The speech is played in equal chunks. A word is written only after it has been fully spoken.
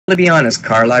To be honest,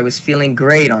 Carl, I was feeling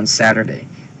great on Saturday,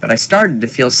 but I started to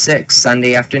feel sick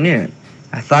Sunday afternoon.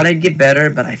 I thought I'd get better,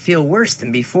 but I feel worse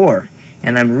than before.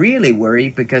 And I'm really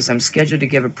worried because I'm scheduled to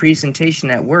give a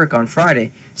presentation at work on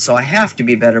Friday, so I have to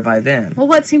be better by then. Well,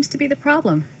 what seems to be the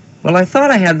problem? Well, I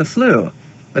thought I had the flu,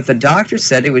 but the doctor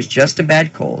said it was just a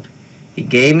bad cold. He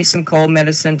gave me some cold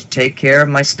medicine to take care of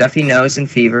my stuffy nose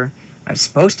and fever. I'm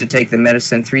supposed to take the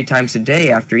medicine 3 times a day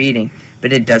after eating,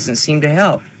 but it doesn't seem to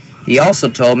help. He also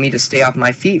told me to stay off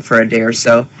my feet for a day or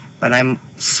so, but I'm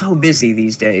so busy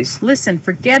these days. Listen,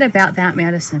 forget about that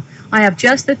medicine. I have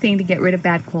just the thing to get rid of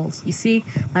bad colds. You see,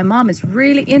 my mom is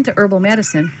really into herbal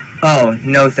medicine. Oh,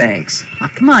 no thanks. Oh,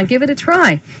 come on, give it a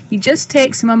try. You just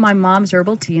take some of my mom's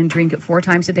herbal tea and drink it 4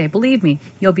 times a day. Believe me,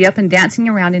 you'll be up and dancing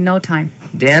around in no time.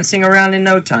 Dancing around in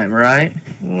no time, right?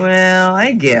 Well,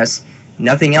 I guess.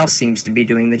 Nothing else seems to be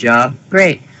doing the job.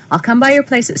 Great. I'll come by your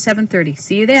place at 7:30.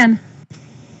 See you then.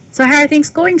 So how are things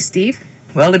going, Steve?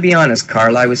 Well, to be honest,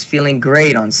 Carl, I was feeling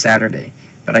great on Saturday,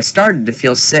 but I started to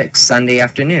feel sick Sunday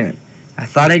afternoon. I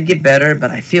thought I'd get better,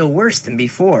 but I feel worse than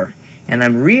before. And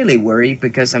I'm really worried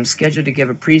because I'm scheduled to give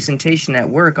a presentation at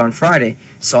work on Friday,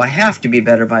 so I have to be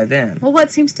better by then. Well,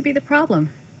 what seems to be the problem?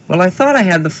 Well, I thought I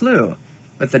had the flu,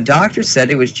 but the doctor said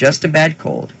it was just a bad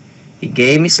cold. He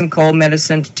gave me some cold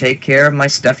medicine to take care of my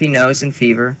stuffy nose and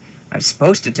fever. I'm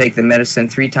supposed to take the medicine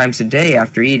 3 times a day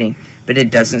after eating, but it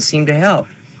doesn't seem to help.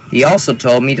 He also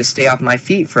told me to stay off my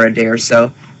feet for a day or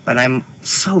so, but I'm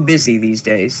so busy these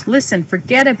days. Listen,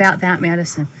 forget about that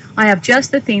medicine. I have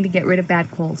just the thing to get rid of bad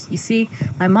colds. You see,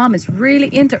 my mom is really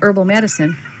into herbal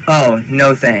medicine. Oh,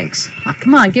 no thanks. Oh,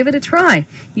 come on, give it a try.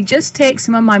 You just take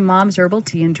some of my mom's herbal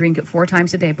tea and drink it 4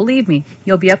 times a day. Believe me,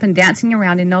 you'll be up and dancing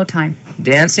around in no time.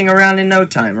 Dancing around in no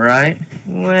time, right?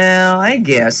 Well, I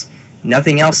guess.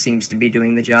 Nothing else seems to be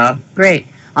doing the job. Great.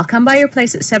 I'll come by your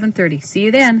place at 7:30. See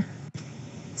you then.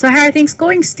 So how are things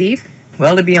going, Steve?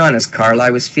 Well, to be honest, Carl,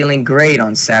 I was feeling great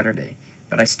on Saturday,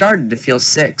 but I started to feel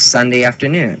sick Sunday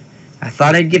afternoon. I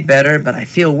thought I'd get better, but I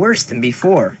feel worse than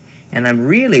before. And I'm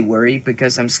really worried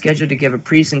because I'm scheduled to give a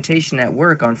presentation at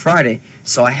work on Friday,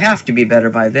 so I have to be better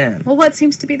by then. Well, what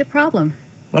seems to be the problem?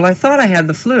 Well, I thought I had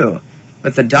the flu,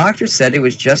 but the doctor said it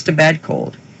was just a bad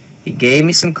cold. He gave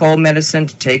me some cold medicine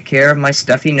to take care of my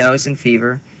stuffy nose and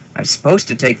fever. I'm supposed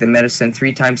to take the medicine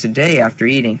 3 times a day after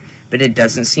eating, but it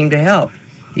doesn't seem to help.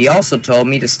 He also told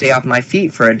me to stay off my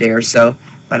feet for a day or so,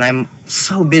 but I'm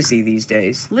so busy these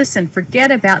days. Listen, forget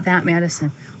about that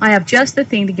medicine. I have just the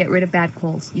thing to get rid of bad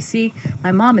colds. You see,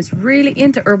 my mom is really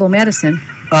into herbal medicine.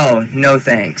 Oh, no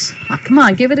thanks. Oh, come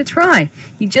on, give it a try.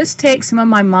 You just take some of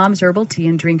my mom's herbal tea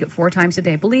and drink it 4 times a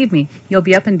day. Believe me, you'll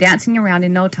be up and dancing around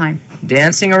in no time.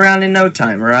 Dancing around in no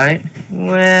time, right?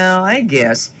 Well, I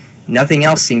guess. Nothing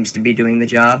else seems to be doing the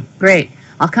job. Great.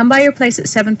 I'll come by your place at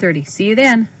 7:30. See you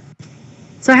then.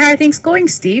 So how are things going,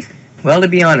 Steve? Well, to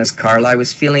be honest, Carl, I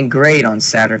was feeling great on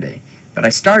Saturday, but I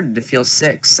started to feel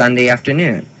sick Sunday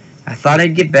afternoon. I thought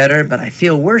I'd get better, but I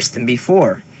feel worse than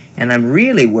before. And I'm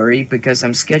really worried because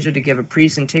I'm scheduled to give a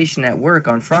presentation at work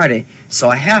on Friday, so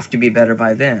I have to be better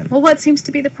by then. Well, what seems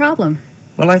to be the problem?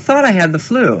 Well, I thought I had the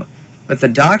flu, but the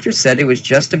doctor said it was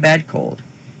just a bad cold.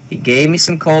 He gave me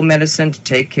some cold medicine to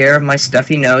take care of my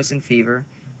stuffy nose and fever.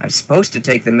 I'm supposed to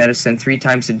take the medicine 3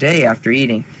 times a day after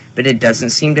eating, but it doesn't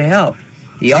seem to help.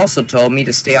 He also told me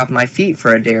to stay off my feet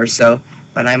for a day or so,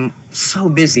 but I'm so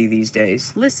busy these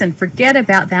days. Listen, forget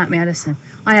about that medicine.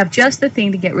 I have just the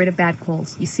thing to get rid of bad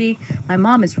colds. You see, my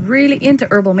mom is really into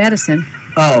herbal medicine.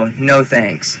 Oh, no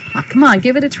thanks. Oh, come on,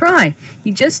 give it a try.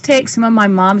 You just take some of my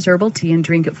mom's herbal tea and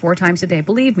drink it 4 times a day.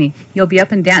 Believe me, you'll be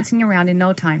up and dancing around in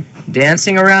no time.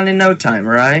 Dancing around in no time,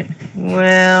 right?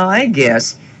 Well, I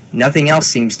guess. Nothing else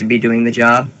seems to be doing the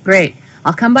job. Great.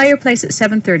 I'll come by your place at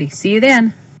 7:30. See you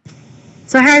then.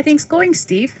 So how are things going,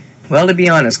 Steve? Well, to be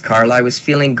honest, Carl, I was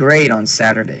feeling great on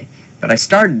Saturday, but I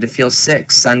started to feel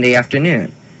sick Sunday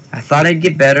afternoon. I thought I'd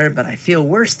get better, but I feel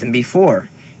worse than before.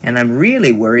 And I'm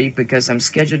really worried because I'm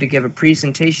scheduled to give a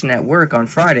presentation at work on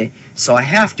Friday, so I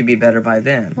have to be better by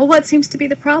then. Well, what seems to be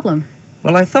the problem?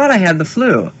 Well, I thought I had the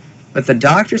flu, but the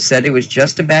doctor said it was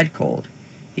just a bad cold.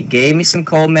 He gave me some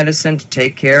cold medicine to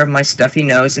take care of my stuffy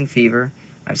nose and fever.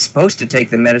 I'm supposed to take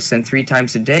the medicine 3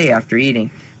 times a day after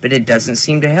eating, but it doesn't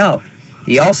seem to help.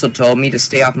 He also told me to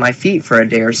stay off my feet for a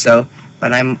day or so,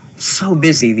 but I'm so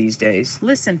busy these days.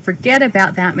 Listen, forget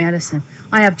about that medicine.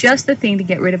 I have just the thing to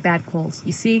get rid of bad colds.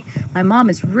 You see, my mom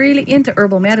is really into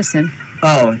herbal medicine.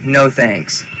 Oh, no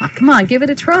thanks. Oh, come on, give it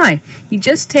a try. You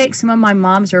just take some of my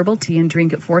mom's herbal tea and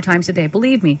drink it 4 times a day.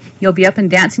 Believe me, you'll be up and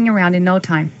dancing around in no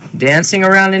time. Dancing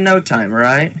around in no time,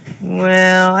 right?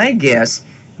 Well, I guess.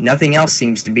 Nothing else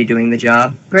seems to be doing the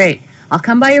job. Great. I'll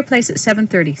come by your place at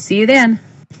 7:30. See you then.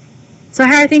 So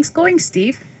how are things going,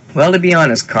 Steve? Well, to be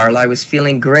honest, Carl, I was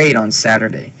feeling great on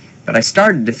Saturday, but I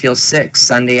started to feel sick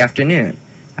Sunday afternoon.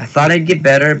 I thought I'd get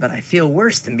better, but I feel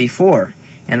worse than before.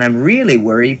 And I'm really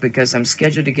worried because I'm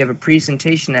scheduled to give a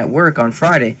presentation at work on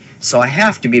Friday, so I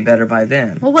have to be better by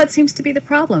then. Well, what seems to be the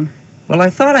problem? Well, I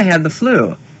thought I had the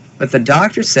flu, but the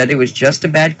doctor said it was just a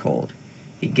bad cold.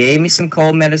 He gave me some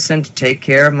cold medicine to take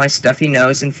care of my stuffy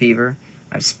nose and fever.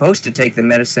 I'm supposed to take the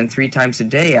medicine 3 times a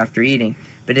day after eating,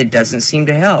 but it doesn't seem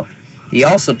to help. He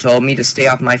also told me to stay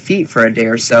off my feet for a day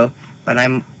or so, but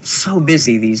I'm so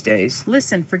busy these days.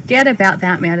 Listen, forget about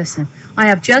that medicine. I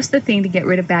have just the thing to get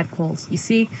rid of bad colds. You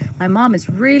see, my mom is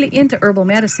really into herbal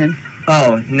medicine.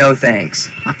 Oh, no thanks.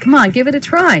 Oh, come on, give it a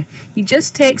try. You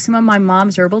just take some of my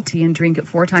mom's herbal tea and drink it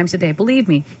 4 times a day. Believe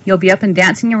me, you'll be up and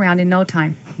dancing around in no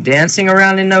time. Dancing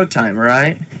around in no time,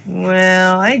 right?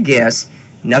 Well, I guess.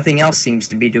 Nothing else seems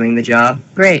to be doing the job.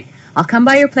 Great. I'll come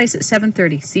by your place at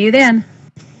 7:30. See you then.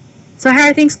 So how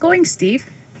are things going, Steve?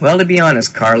 Well, to be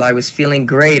honest, Carl, I was feeling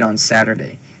great on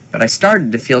Saturday, but I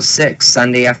started to feel sick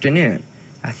Sunday afternoon.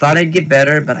 I thought I'd get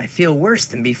better, but I feel worse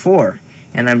than before.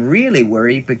 And I'm really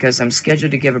worried because I'm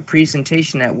scheduled to give a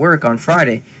presentation at work on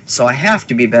Friday, so I have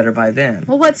to be better by then.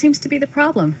 Well, what seems to be the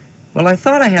problem? Well, I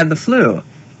thought I had the flu,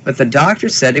 but the doctor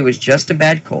said it was just a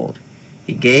bad cold.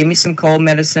 He gave me some cold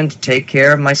medicine to take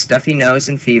care of my stuffy nose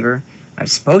and fever. I'm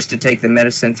supposed to take the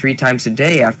medicine 3 times a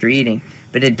day after eating,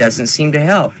 but it doesn't seem to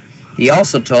help. He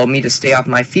also told me to stay off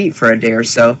my feet for a day or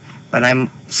so, but I'm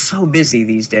so busy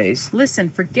these days. Listen,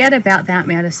 forget about that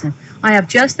medicine. I have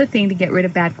just the thing to get rid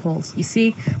of bad colds. You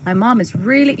see, my mom is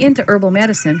really into herbal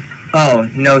medicine. Oh,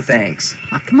 no thanks.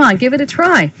 Oh, come on, give it a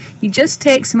try. You just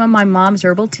take some of my mom's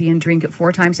herbal tea and drink it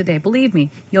 4 times a day. Believe me,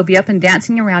 you'll be up and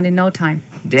dancing around in no time.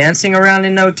 Dancing around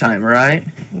in no time, right?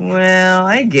 Well,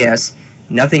 I guess.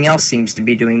 Nothing else seems to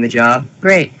be doing the job.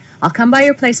 Great. I'll come by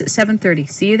your place at 7:30.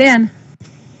 See you then.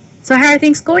 So how are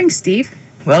things going, Steve?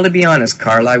 Well, to be honest,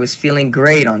 Carl, I was feeling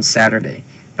great on Saturday,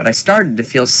 but I started to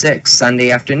feel sick Sunday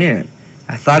afternoon.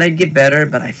 I thought I'd get better,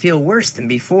 but I feel worse than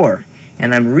before.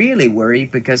 And I'm really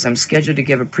worried because I'm scheduled to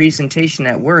give a presentation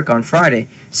at work on Friday,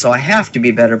 so I have to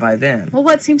be better by then. Well,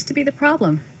 what seems to be the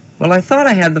problem? Well, I thought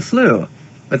I had the flu,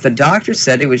 but the doctor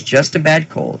said it was just a bad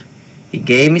cold. He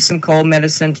gave me some cold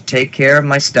medicine to take care of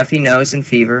my stuffy nose and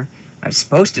fever. I'm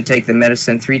supposed to take the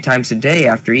medicine 3 times a day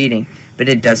after eating, but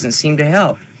it doesn't seem to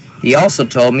help. He also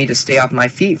told me to stay off my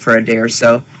feet for a day or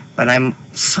so, but I'm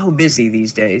so busy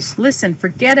these days. Listen,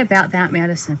 forget about that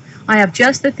medicine. I have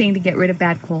just the thing to get rid of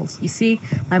bad colds. You see,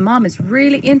 my mom is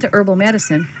really into herbal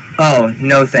medicine. Oh,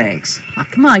 no thanks. Oh,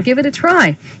 come on, give it a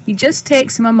try. You just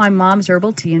take some of my mom's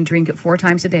herbal tea and drink it 4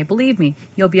 times a day. Believe me,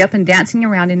 you'll be up and dancing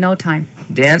around in no time.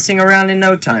 Dancing around in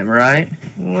no time, right?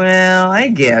 Well, I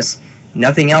guess.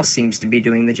 Nothing else seems to be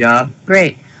doing the job.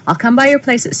 Great. I'll come by your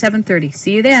place at 7:30.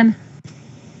 See you then.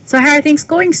 So how are things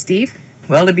going, Steve?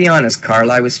 Well, to be honest, Carl,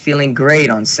 I was feeling great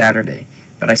on Saturday,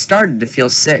 but I started to feel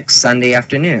sick Sunday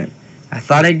afternoon. I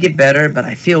thought I'd get better, but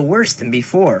I feel worse than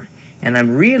before. And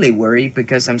I'm really worried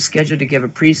because I'm scheduled to give a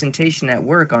presentation at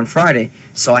work on Friday,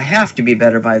 so I have to be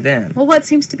better by then. Well, what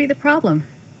seems to be the problem?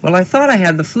 Well, I thought I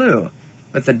had the flu,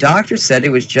 but the doctor said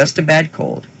it was just a bad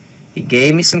cold. He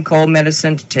gave me some cold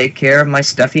medicine to take care of my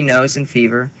stuffy nose and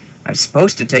fever. I'm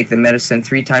supposed to take the medicine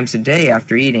 3 times a day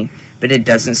after eating, but it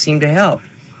doesn't seem to help.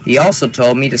 He also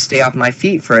told me to stay off my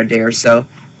feet for a day or so,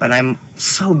 but I'm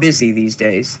so busy these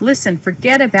days. Listen,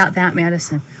 forget about that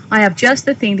medicine. I have just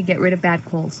the thing to get rid of bad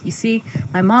colds. You see,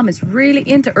 my mom is really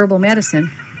into herbal medicine.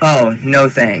 Oh, no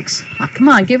thanks. Oh, come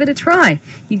on, give it a try.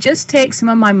 You just take some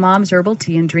of my mom's herbal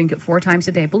tea and drink it 4 times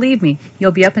a day. Believe me,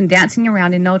 you'll be up and dancing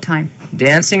around in no time.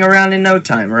 Dancing around in no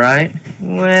time, right?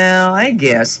 Well, I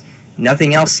guess.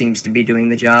 Nothing else seems to be doing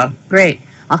the job. Great.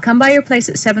 I'll come by your place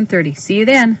at 7:30. See you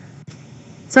then.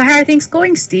 So how are things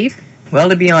going, Steve? Well,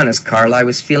 to be honest, Carl, I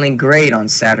was feeling great on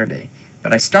Saturday,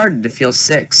 but I started to feel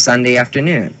sick Sunday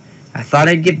afternoon. I thought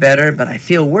I'd get better, but I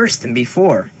feel worse than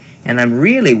before. And I'm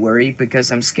really worried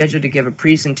because I'm scheduled to give a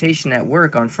presentation at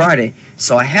work on Friday,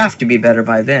 so I have to be better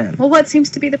by then. Well, what seems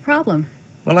to be the problem?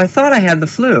 Well, I thought I had the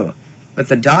flu, but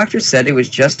the doctor said it was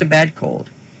just a bad cold.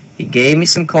 He gave me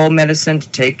some cold medicine to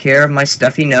take care of my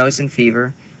stuffy nose and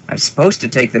fever. I'm supposed to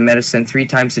take the medicine 3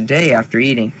 times a day after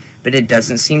eating, but it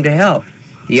doesn't seem to help.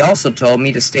 He also told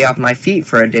me to stay off my feet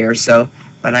for a day or so,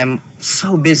 but I'm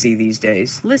so busy these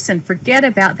days. Listen, forget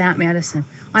about that medicine.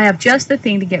 I have just the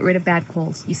thing to get rid of bad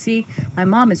colds. You see, my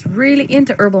mom is really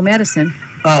into herbal medicine.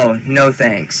 Oh, no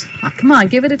thanks. Oh, come on,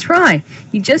 give it a try.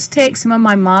 You just take some of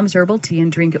my mom's herbal tea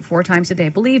and drink it 4 times a day.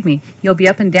 Believe me, you'll be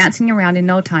up and dancing around in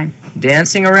no time.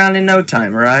 Dancing around in no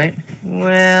time, right?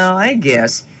 Well, I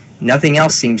guess. Nothing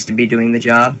else seems to be doing the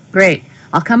job. Great.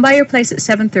 I'll come by your place at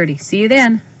 7:30. See you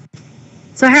then.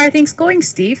 So how are things going,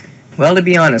 Steve? Well, to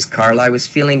be honest, Carl, I was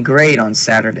feeling great on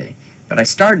Saturday, but I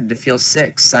started to feel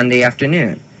sick Sunday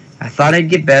afternoon. I thought I'd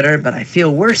get better, but I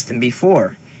feel worse than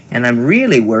before. And I'm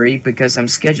really worried because I'm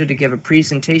scheduled to give a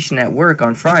presentation at work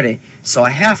on Friday, so I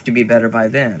have to be better by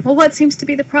then. Well, what seems to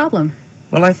be the problem?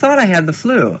 Well, I thought I had the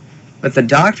flu, but the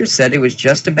doctor said it was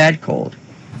just a bad cold.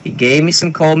 He gave me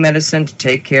some cold medicine to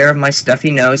take care of my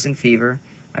stuffy nose and fever.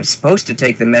 I'm supposed to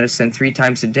take the medicine 3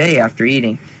 times a day after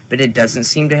eating, but it doesn't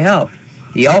seem to help.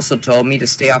 He also told me to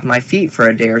stay off my feet for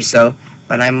a day or so,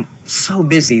 but I'm so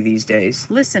busy these days.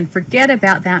 Listen, forget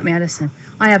about that medicine.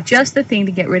 I have just the thing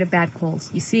to get rid of bad colds.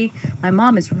 You see, my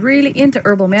mom is really into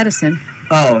herbal medicine.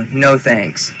 Oh, no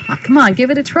thanks. Oh, come on, give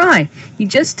it a try. You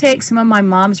just take some of my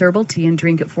mom's herbal tea and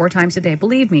drink it 4 times a day.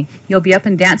 Believe me, you'll be up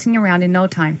and dancing around in no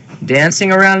time.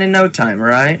 Dancing around in no time,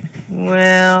 right?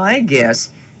 Well, I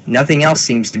guess. Nothing else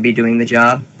seems to be doing the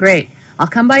job. Great. I'll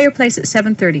come by your place at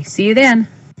 7:30. See you then.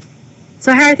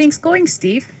 So how are things going,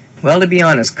 Steve? Well, to be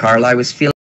honest, Carl, I was feeling